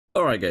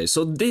Alright guys,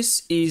 so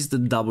this is the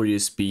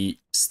WSP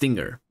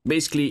Stinger.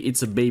 Basically,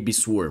 it's a baby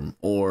swarm,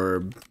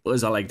 or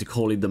as I like to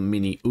call it, the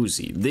mini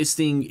Uzi. This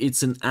thing,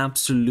 it's an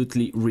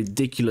absolutely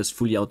ridiculous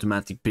fully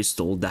automatic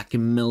pistol that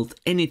can melt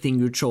anything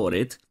you throw at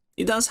it.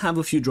 It does have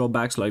a few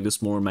drawbacks like the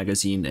smaller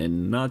magazine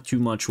and not too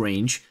much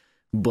range,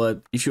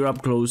 but if you're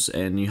up close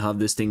and you have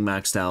this thing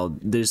maxed out,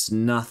 there's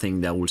nothing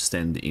that will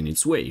stand in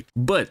its way.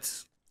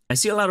 But I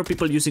see a lot of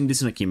people using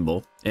this in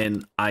akimbo,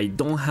 and I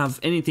don't have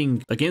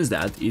anything against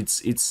that.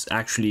 It's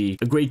actually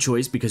a great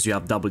choice because you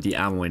have double the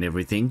ammo and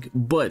everything.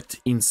 But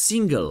in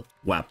single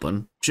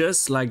weapon,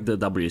 just like the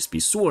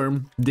WSP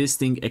Swarm, this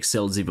thing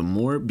excels even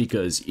more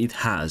because it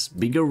has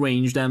bigger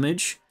range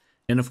damage,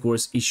 and of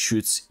course it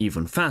shoots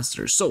even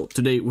faster. So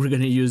today we're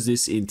gonna use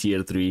this in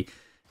tier 3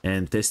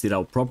 and test it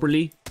out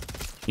properly.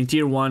 In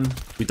tier 1,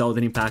 without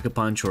any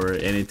pack-a-punch or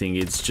anything,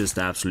 it's just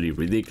absolutely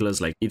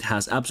ridiculous. Like, it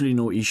has absolutely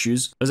no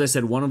issues. As I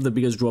said, one of the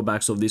biggest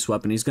drawbacks of this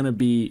weapon is gonna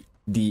be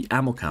the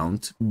ammo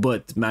count,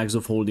 but mags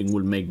of holding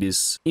will make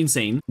this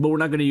insane. But we're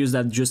not gonna use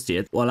that just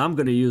yet. What I'm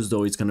gonna use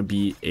though, it's gonna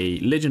be a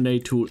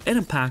legendary tool and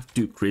a pack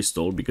to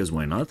crystal, because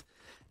why not?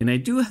 And I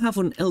do have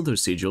an Elder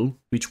Sigil,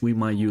 which we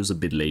might use a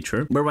bit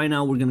later. But right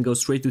now, we're gonna go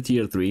straight to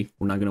tier 3.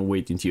 We're not gonna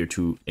wait in tier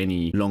 2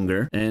 any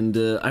longer. And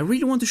I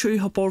really want to show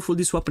you how powerful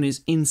this weapon is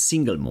in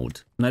single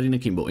mode, not in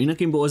akimbo. In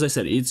akimbo, as I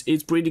said,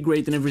 it's pretty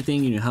great and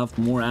everything, and you have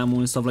more ammo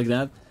and stuff like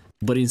that.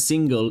 But in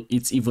single,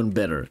 it's even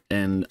better.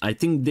 And I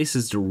think this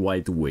is the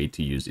right way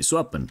to use this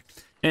weapon.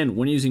 And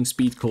when using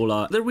Speed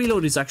Cola, the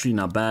reload is actually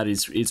not bad.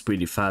 It's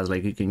pretty fast,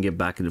 like you can get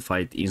back in the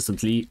fight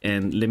instantly.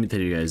 And let me tell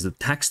you guys, the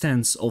tac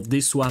stance of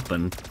this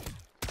weapon,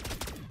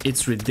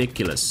 it's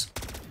ridiculous.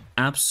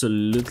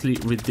 Absolutely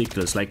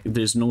ridiculous. Like,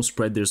 there's no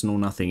spread, there's no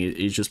nothing.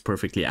 It's just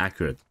perfectly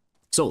accurate.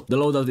 So the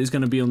loadout is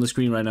going to be on the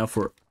screen right now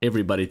for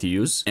everybody to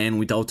use. And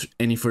without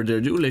any further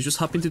ado, let's just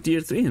hop into tier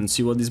 3 and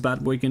see what this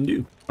bad boy can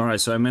do. Alright,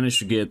 so I managed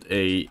to get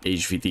a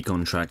HVT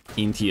contract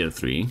in tier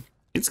 3.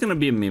 It's going to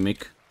be a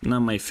Mimic. Not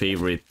my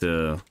favorite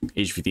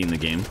HVT in the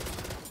game.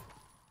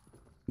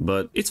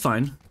 But it's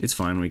fine. It's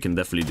fine. We can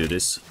definitely do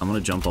this. I'm going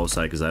to jump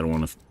outside because I don't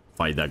want to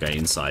fight that guy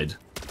inside.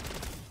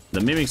 The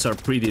Mimics are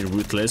pretty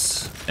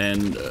ruthless,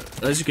 and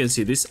as you can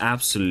see, this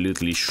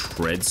absolutely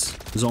shreds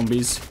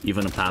zombies,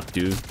 even a PAP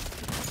 2.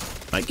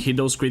 Like, hit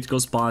those critical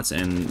spots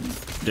and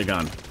they're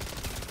gone.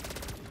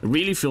 It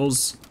really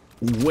feels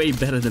way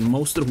better than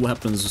most of the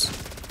weapons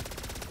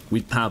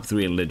with PAP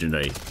 3 and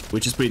Legendary,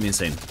 which is pretty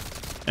insane.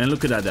 And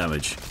look at that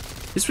damage.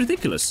 It's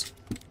ridiculous.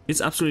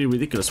 It's absolutely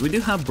ridiculous. We do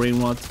have Brain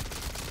Rot,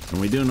 and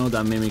we do know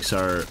that Mimics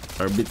are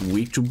a bit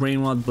weak to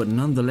Brain Rot, but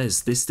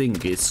nonetheless, this thing,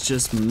 it's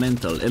just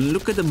mental. And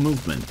look at the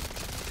movement.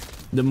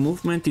 The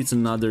movement is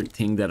another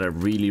thing that I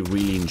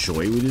really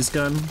enjoy with this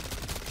gun.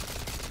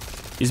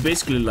 It's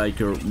basically like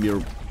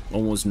you're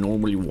almost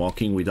normally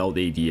walking without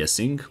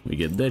ADSing. We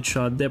get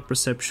Deadshot, Depth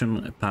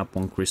Perception, a PAP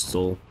 1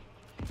 Crystal.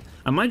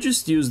 I might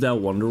just use that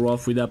Wander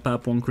Off with that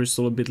PAP 1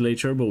 Crystal a bit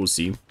later, but we'll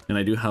see. And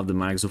I do have the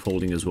mags of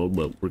holding as well,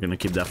 but we're gonna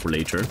keep that for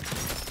later.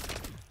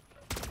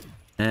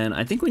 And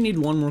I think we need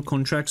one more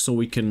contract so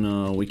we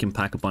can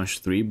pack a punch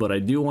 3, but I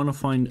do want to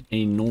find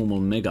a normal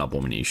Mega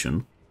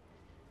Abomination,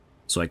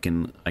 so I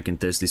can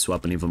test this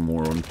weapon even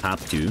more on PAP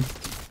 2.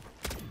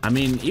 I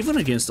mean, even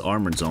against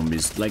armored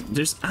zombies, like,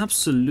 there's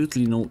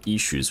absolutely no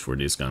issues for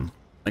this gun.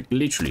 Like,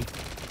 literally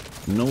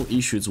no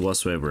issues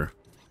whatsoever.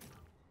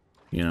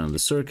 You know, the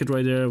circuit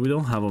right there. We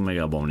don't have a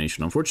Mega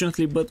Abomination,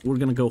 unfortunately, but we're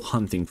gonna go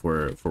hunting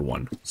for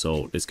one.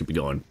 So let's keep it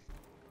going.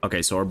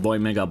 Okay, so our boy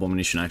Mega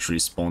Abomination actually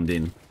spawned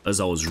in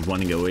as I was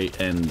running away,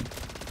 and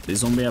this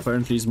zombie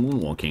apparently is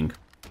moonwalking.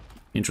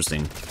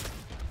 Interesting.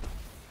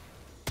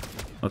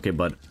 Okay,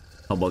 but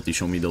how about you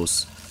show me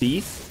those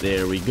teeth?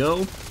 There we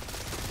go.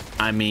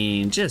 I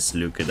mean, just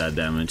look at that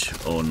damage.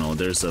 Oh no,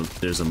 there's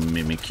a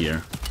Mimic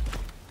here.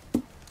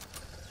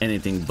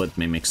 Anything but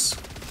Mimics.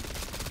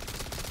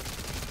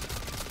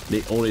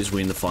 They always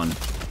ruin the fun.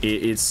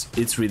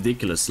 It's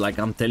ridiculous. Like,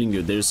 I'm telling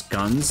you, there's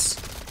guns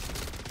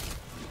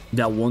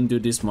that won't do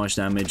this much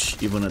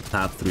damage even at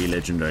PAP 3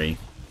 Legendary.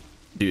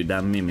 Dude,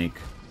 that Mimic.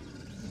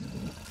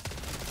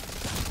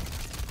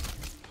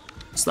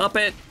 Stop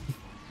it!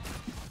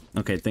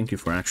 Okay, thank you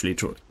for actually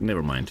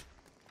never mind.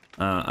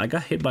 I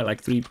got hit by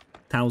like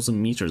 3,000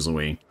 meters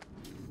away.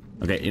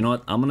 Okay, you know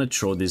what? I'm gonna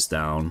throw this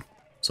down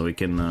so we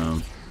can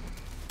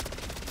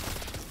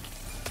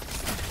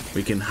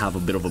have a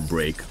bit of a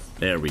break.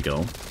 There we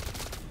go.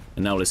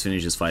 And now let's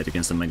finish this fight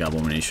against the Mega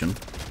Abomination.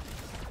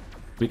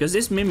 Because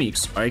these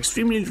Mimics are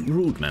extremely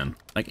rude, man.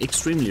 Like,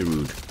 extremely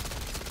rude.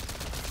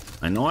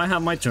 I know I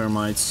have my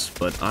termites,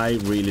 but I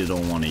really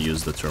don't want to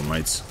use the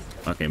termites.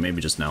 Okay,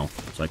 maybe just now,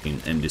 so I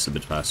can end this a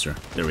bit faster.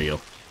 There we go.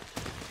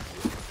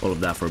 All of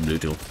that for blue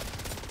tool.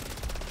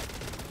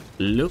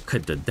 Look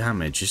at the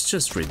damage, it's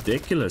just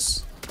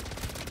ridiculous.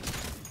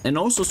 And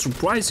also,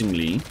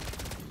 surprisingly,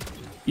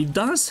 it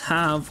does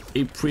have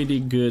a pretty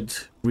good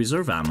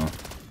reserve ammo.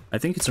 I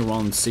think it's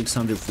around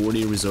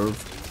 640 reserve.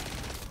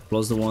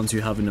 Plus the ones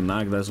you have in the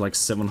mag, that's like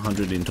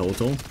 700 in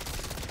total.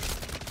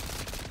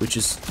 Which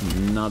is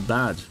not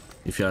bad,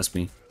 if you ask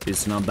me.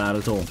 It's not bad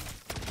at all.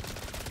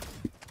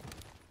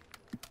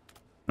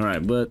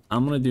 Alright, but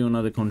I'm gonna do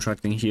another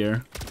contracting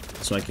here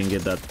so I can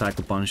get that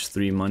Pack-a-Punch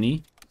 3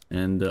 money.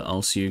 And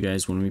I'll see you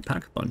guys when we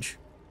Pack-a-Punch.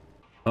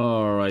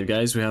 Alright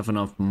guys, we have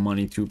enough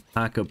money to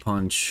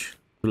Pack-a-Punch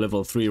to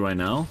level 3 right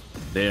now.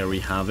 There we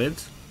have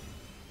it.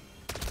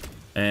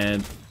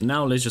 And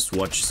now let's just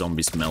watch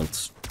zombies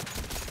melt.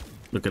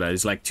 Look at that,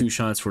 it's like 2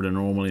 shots for the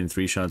normal and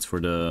 3 shots for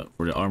the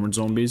armored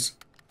zombies.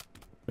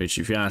 Which,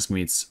 if you ask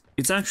me,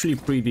 it's actually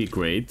pretty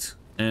great.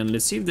 And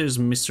let's see if there's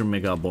Mr.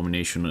 Mega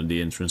Abomination at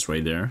the entrance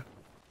right there.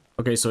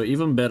 Okay, so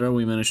even better,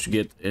 we managed to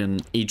get an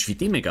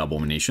HVT Mega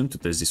Abomination to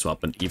test this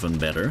weapon even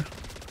better.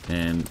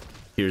 And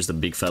here's the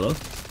big fella.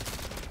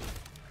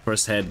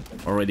 First head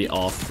already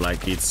off,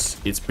 like it's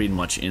pretty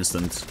much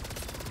instant.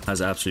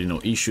 Has absolutely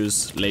no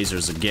issues.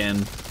 Lasers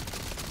again.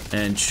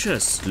 And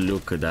just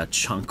look at that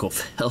chunk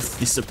of health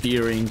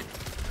disappearing.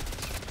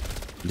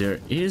 There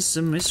is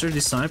a Mr.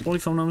 Disciple,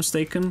 if I'm not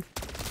mistaken.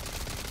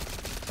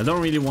 I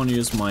don't really want to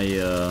use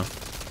my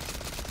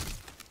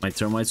my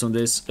termites on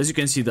this. As you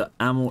can see, the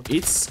ammo,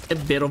 it's a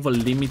bit of a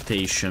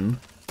limitation.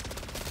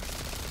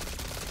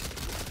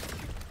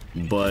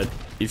 But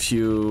if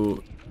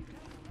you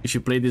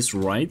play this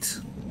right,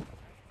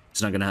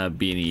 it's not gonna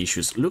be any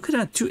issues. Look at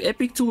that, 2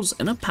 epic tools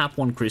and a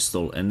PAP1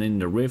 crystal, and then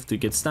the rift to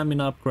get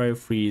stamina up, cryo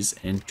freeze,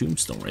 and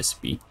tombstone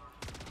recipe.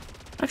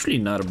 Actually,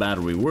 not a bad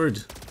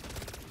reward.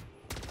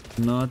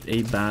 Not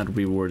a bad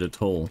reward at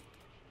all.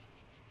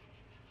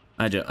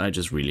 I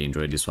just really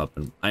enjoyed this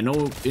weapon. I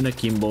know in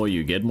Akimbo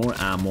you get more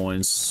ammo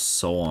and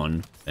so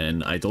on,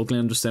 and I totally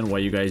understand why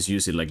you guys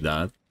use it like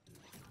that.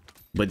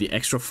 But the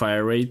extra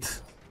fire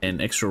rate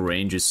and extra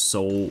range is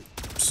so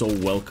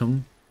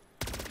welcome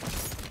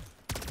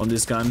on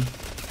this gun.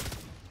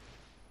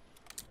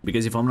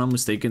 Because if I'm not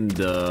mistaken,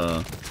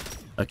 the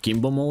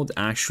Akimbo mode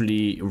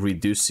actually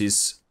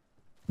reduces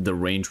the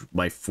range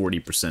by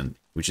 40%,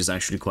 which is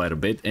actually quite a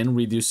bit, and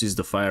reduces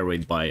the fire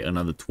rate by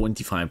another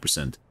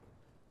 25%.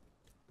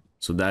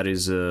 So that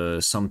is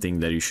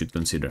something that you should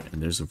consider.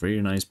 And there's a very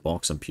nice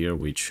box up here,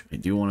 which I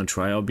do want to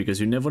try out,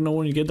 because you never know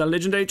when you get that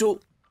legendary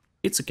tool.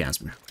 It's a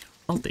Casimir.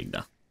 I'll take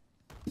that.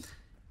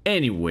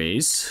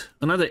 Anyways,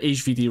 another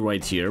HVT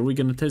right here. We're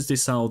gonna test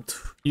this out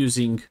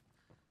using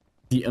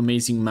the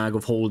amazing Mag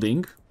of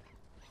Holding,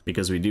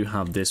 because we do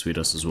have this with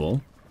us as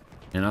well.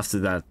 And after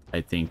that,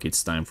 I think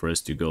it's time for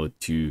us to go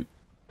to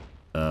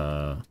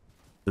the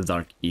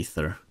Dark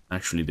Ether.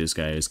 Actually, this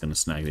guy is gonna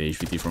snag the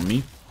HVT from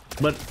me.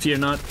 But fear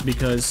not,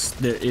 because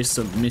there is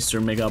a Mr.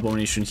 Mega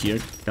Abomination here.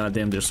 God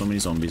damn, there's so many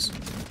zombies.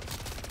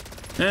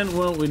 And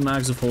well, with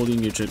Mags of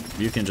Holding,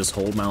 you can just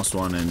hold mouse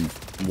 1 and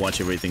watch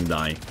everything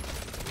die.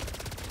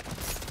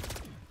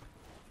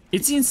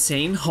 It's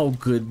insane how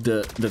good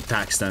the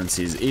tac stance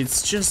is.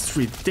 It's just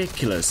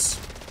ridiculous.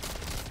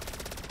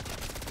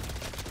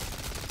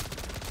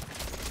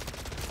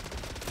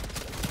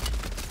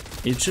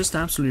 It's just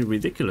absolutely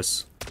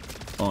ridiculous.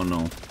 Oh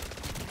no.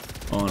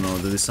 Oh no,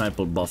 the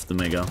Disciple buffed the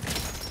Mega.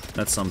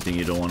 That's something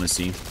you don't want to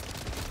see.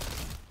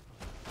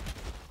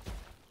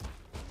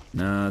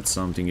 That's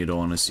something you don't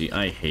want to see.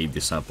 I hate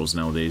Disciples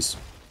nowadays.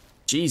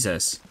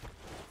 Jesus.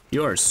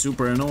 You are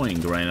super annoying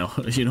right now.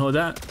 You know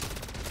that?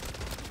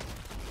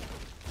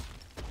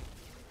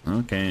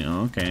 Okay,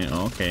 okay,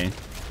 okay.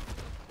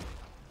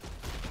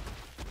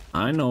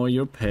 I know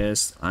you're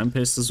pissed. I'm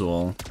pissed as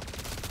well.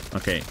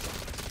 Okay.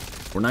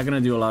 We're not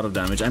gonna do a lot of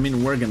damage. I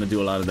mean, we're gonna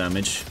do a lot of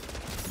damage.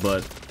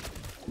 But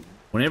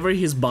whenever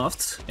he's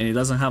buffed and he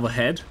doesn't have a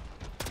head,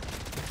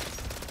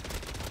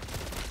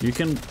 you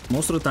can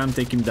most of the time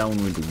take him down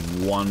with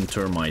 1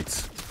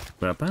 termite.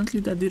 But apparently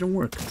that didn't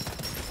work.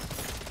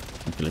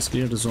 Okay, let's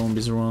clear the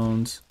zombies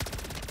around.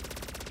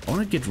 I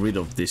want to get rid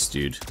of this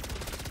dude.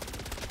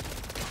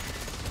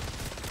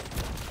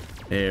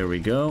 There we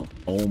go.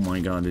 Oh my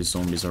god, these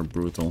zombies are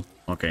brutal.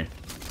 Okay.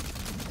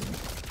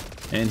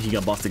 And he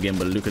got buffed again,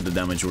 but look at the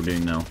damage we're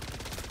doing now.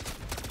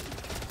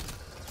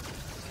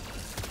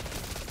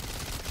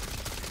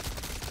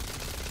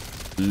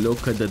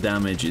 Look at the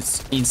damage,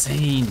 it's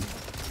insane.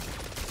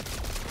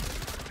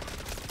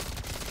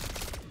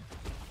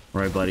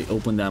 Alright, buddy,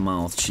 open that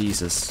mouth.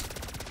 Jesus.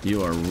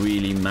 You are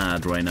really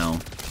mad right now.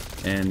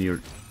 And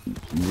you're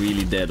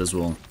really dead as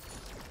well.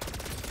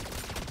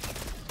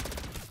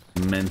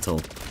 Mental.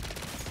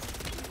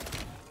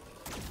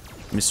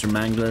 Mr.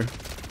 Mangler.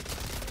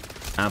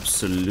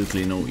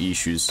 Absolutely no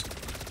issues.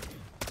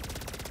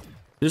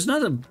 There's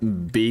not a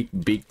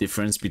big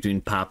difference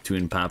between PAP 2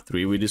 and PAP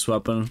 3 with this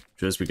weapon.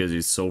 Just because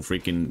it's so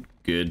freaking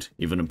good,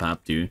 even in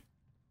PAP 2.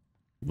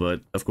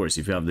 But, of course,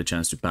 if you have the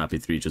chance to PAP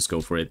 3, just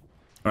go for it.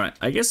 Alright,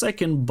 I guess I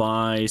can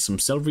buy some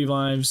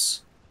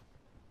self-revives.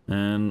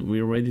 And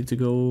we're ready to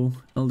go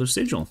Elder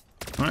Sigil.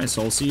 Alright,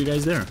 so I'll see you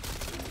guys there.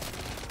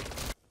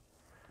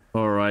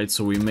 Alright,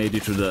 so we made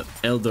it to the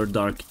Elder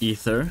Dark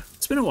Ether.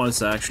 It's been a while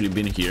since I've actually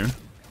been here.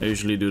 I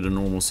usually do the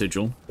normal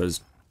Sigil,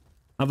 because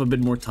I have a bit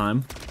more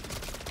time.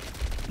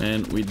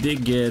 And we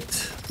did get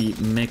the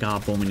Mega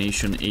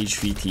Abomination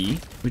HVT,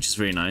 which is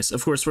very nice.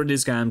 Of course, for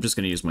this guy, I'm just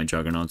going to use my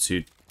Juggernaut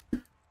suit.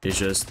 It's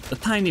just a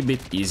tiny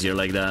bit easier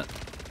like that.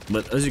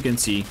 But as you can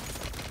see,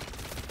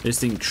 this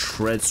thing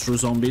shreds through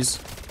zombies.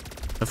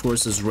 Of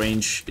course, his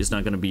range is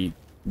not gonna be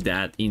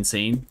that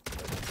insane,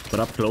 but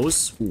up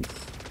close, ooh,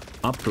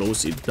 up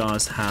close, it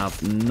does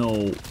have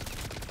no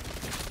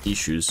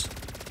issues.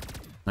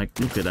 Like,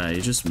 look at that,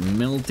 it's just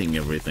melting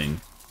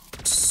everything.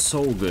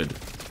 So good.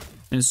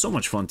 And it's so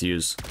much fun to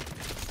use.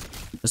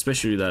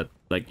 Especially that,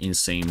 like,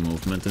 insane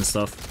movement and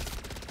stuff.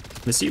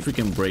 Let's see if we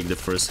can break the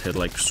first hit,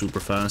 like, super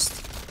fast.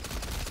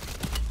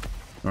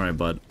 Alright,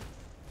 bud.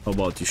 How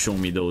about you show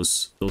me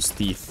those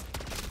teeth?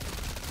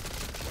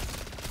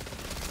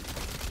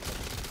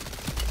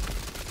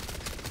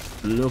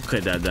 Look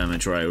at that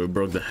damage. Right, we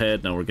broke the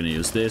head. Now we're gonna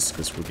use this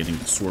because we're getting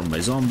swarmed by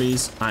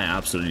zombies. I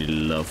absolutely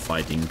love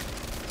fighting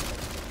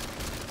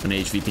an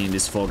HVT in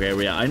this fog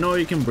area. I know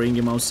you can bring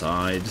him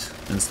outside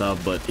and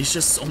stuff, but it's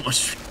just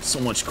so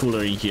much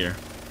cooler in here.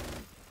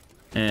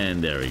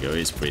 And there we go.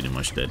 He's pretty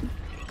much dead.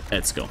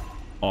 Let's go.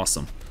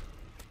 Awesome.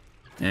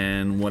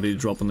 And what did he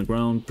drop on the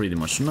ground? Pretty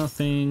much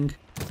nothing.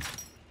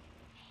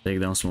 Take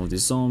down some of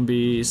these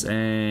zombies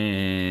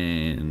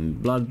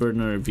and blood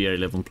burner,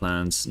 VR11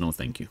 plants. No,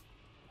 thank you.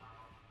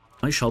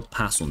 I shall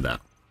pass on that.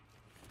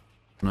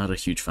 I'm not a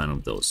huge fan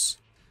of those.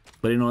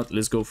 But you know what?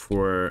 Let's go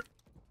for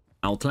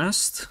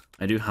Outlast.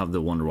 I do have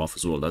the Wonder Off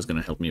as well. That's going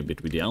to help me a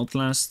bit with the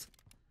Outlast.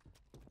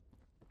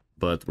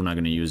 But we're not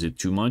going to use it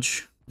too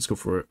much. Let's go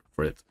for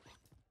it.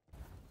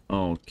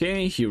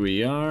 Okay, here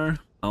we are.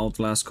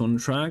 Outlast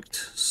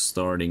contract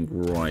starting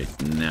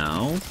right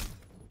now.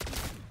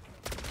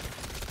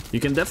 You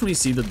can definitely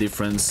see the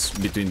difference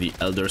between the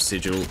Elder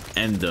Sigil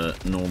and the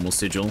normal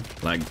Sigil.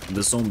 Like,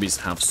 the zombies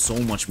have so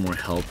much more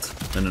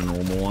health than a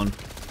normal one.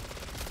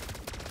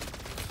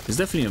 It's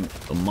definitely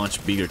a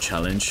much bigger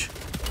challenge.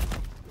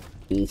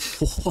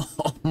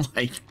 Oh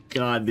my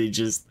god, they're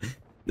just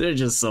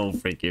so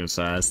freaking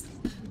fast.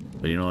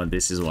 But you know what,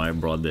 this is why I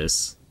brought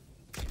this.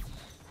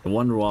 The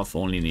Wonder Off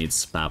only needs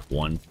SPAP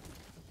 1.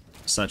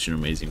 Such an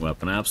amazing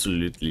weapon. I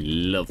absolutely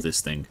love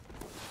this thing.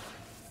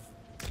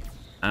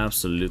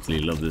 Absolutely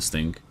love this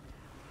thing.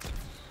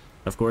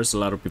 Of course, a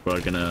lot of people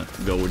are gonna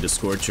go with the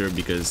Scorcher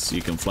because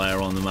you can fly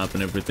around the map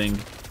and everything.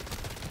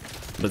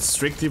 But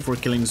strictly for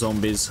killing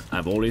zombies,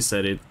 I've always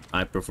said it,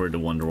 I prefer the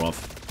Wonder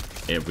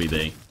Off every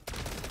day.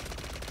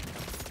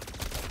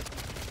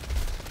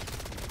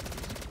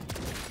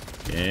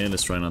 Okay,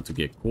 let's try not to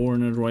get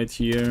cornered right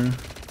here.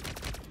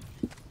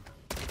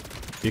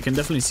 You can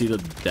definitely see the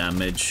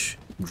damage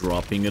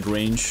dropping at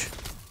range.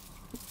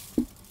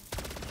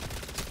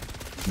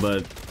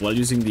 But while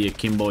using the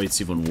Akimbo, it's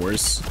even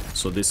worse.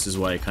 So this is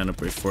why I kind of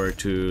prefer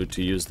to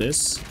use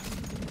this.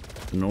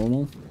 The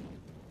normal.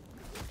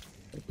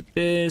 With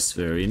this,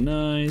 very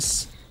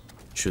nice.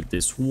 Shoot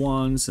this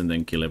once and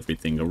then kill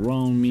everything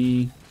around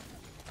me.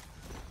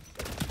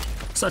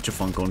 Such a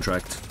fun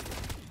contract.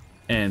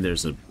 And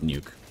there's a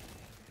nuke.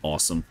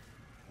 Awesome.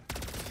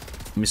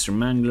 Mr.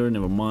 Mangler,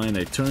 never mind,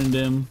 I turned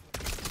him.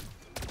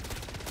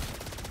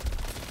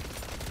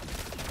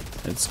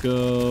 Let's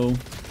go.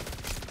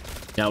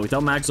 Yeah,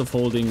 without max of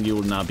holding, you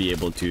will not be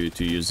able to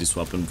use this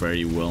weapon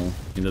very well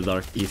in the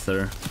Dark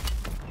Ether.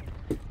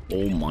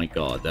 Oh my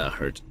god, that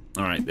hurt.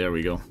 Alright, there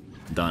we go.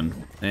 Done.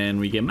 And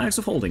we get max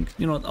of holding.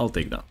 You know what? I'll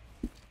take that.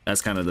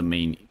 That's kind of the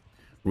main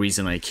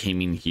reason I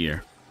came in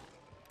here.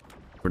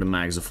 For the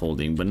max of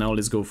holding. But now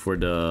let's go for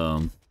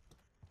the...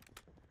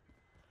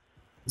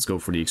 Let's go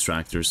for the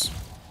extractors.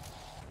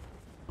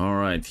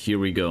 Alright, here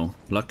we go.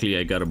 Luckily,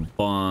 I got a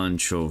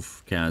bunch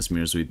of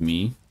Casimirs with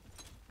me.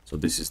 So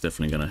this is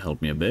definitely gonna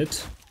help me a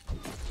bit.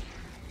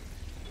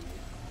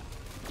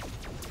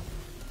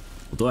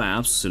 Although I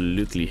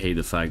absolutely hate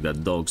the fact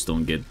that dogs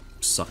don't get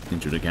sucked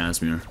into the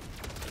Casimir.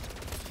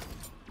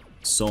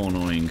 So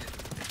annoying.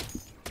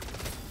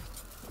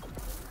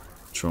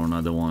 Throw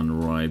another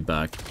one right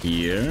back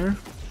here.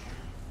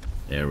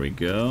 There we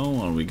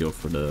go. And we go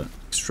for the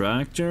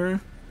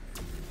extractor.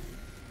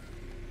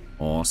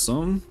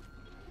 Awesome.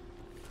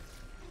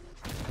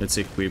 Let's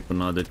equip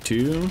another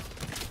 2.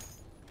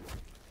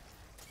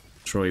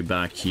 Throw it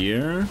back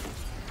here.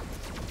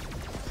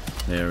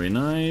 Very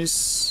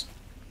nice.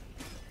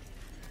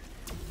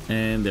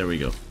 And there we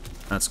go.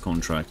 That's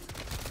contract.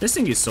 This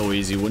thing is so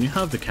easy. When you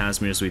have the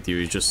Casimirs with you,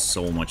 it's just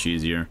so much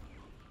easier.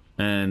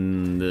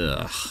 And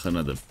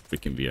another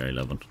freaking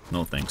VR11.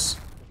 No thanks.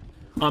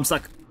 Oh, I'm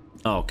stuck.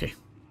 Oh, okay.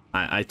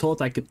 I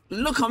thought I could...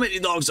 Look how many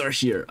dogs are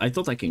here. I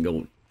thought I can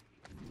go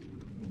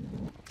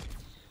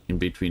in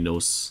between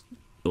those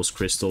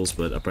crystals,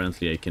 but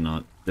apparently I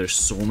cannot. There's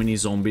so many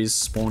zombies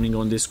spawning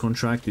on this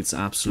contract, it's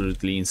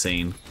absolutely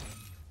insane.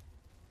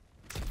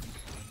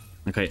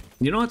 Okay,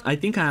 you know what? I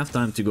think I have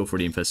time to go for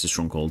the Infested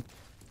Stronghold.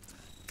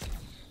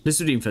 Let's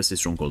do the Infested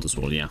Stronghold as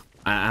well, yeah.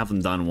 I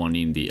haven't done one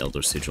in the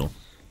Elder Sigil.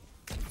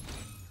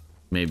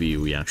 Maybe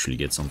we actually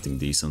get something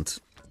decent.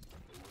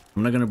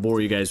 I'm not gonna bore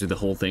you guys with the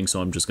whole thing,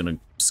 so I'm just gonna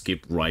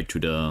skip right to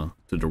the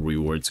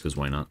rewards, because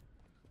why not?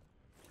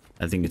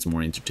 I think it's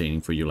more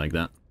entertaining for you like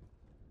that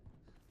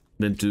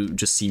than to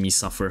just see me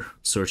suffer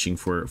searching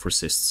for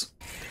cysts.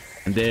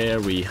 And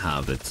there we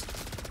have it.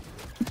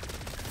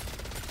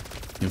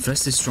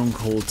 Infested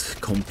Stronghold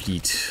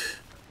complete.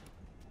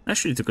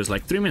 Actually, it took us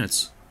like 3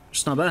 minutes.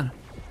 It's not bad.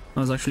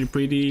 That was actually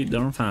pretty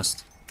darn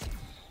fast.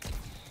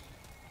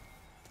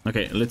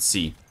 Okay, let's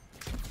see.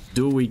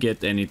 Do we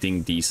get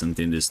anything decent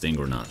in this thing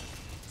or not?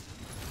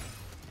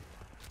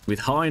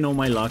 With how I know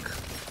my luck,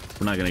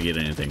 we're not gonna get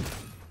anything.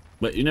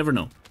 But you never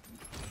know.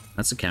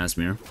 That's a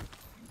Casimir.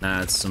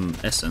 That's some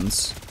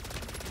essence.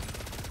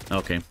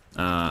 Okay,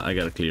 I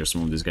gotta clear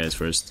some of these guys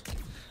first.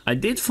 I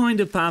did find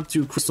a PAP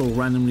 2 crystal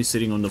randomly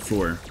sitting on the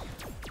floor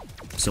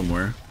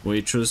somewhere,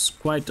 which was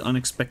quite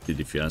unexpected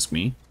if you ask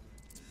me.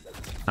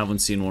 Haven't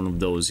seen one of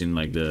those in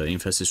like the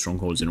infested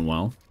strongholds in a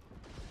while.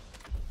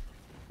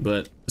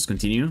 But let's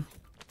continue.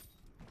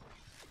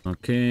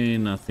 Okay,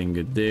 nothing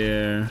good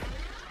there.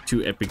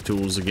 2 epic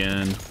tools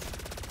again.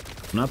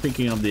 I'm not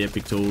picking up the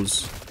epic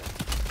tools.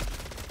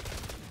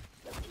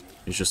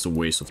 It's just a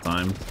waste of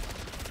time.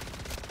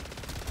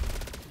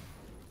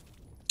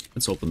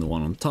 Let's open the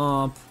one on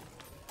top.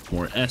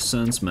 More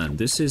essence. Man,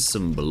 this is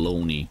some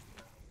baloney.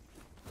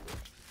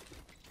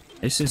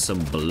 This is some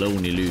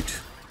baloney loot.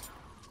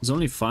 There's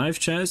only 5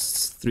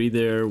 chests. 3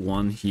 there,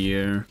 1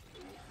 here.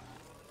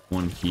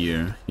 1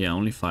 here. Yeah,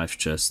 only 5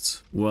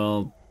 chests.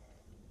 Well,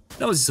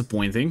 that was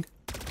disappointing.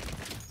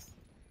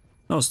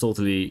 That was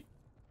totally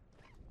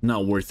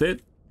not worth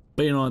it.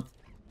 But you know what?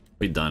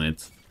 We done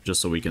it. Just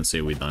so we can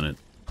say we done it.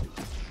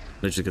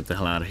 Let's just get the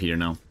hell out of here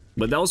now.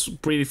 But that was a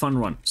pretty fun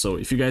run. So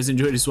if you guys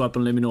enjoyed this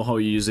weapon, let me know how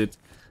you use it.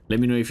 Let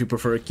me know if you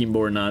prefer Kimbo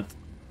or not.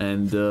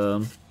 And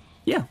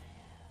yeah.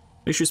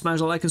 Make sure you smash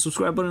the like and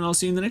subscribe button. I'll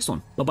see you in the next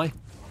one. Bye-bye.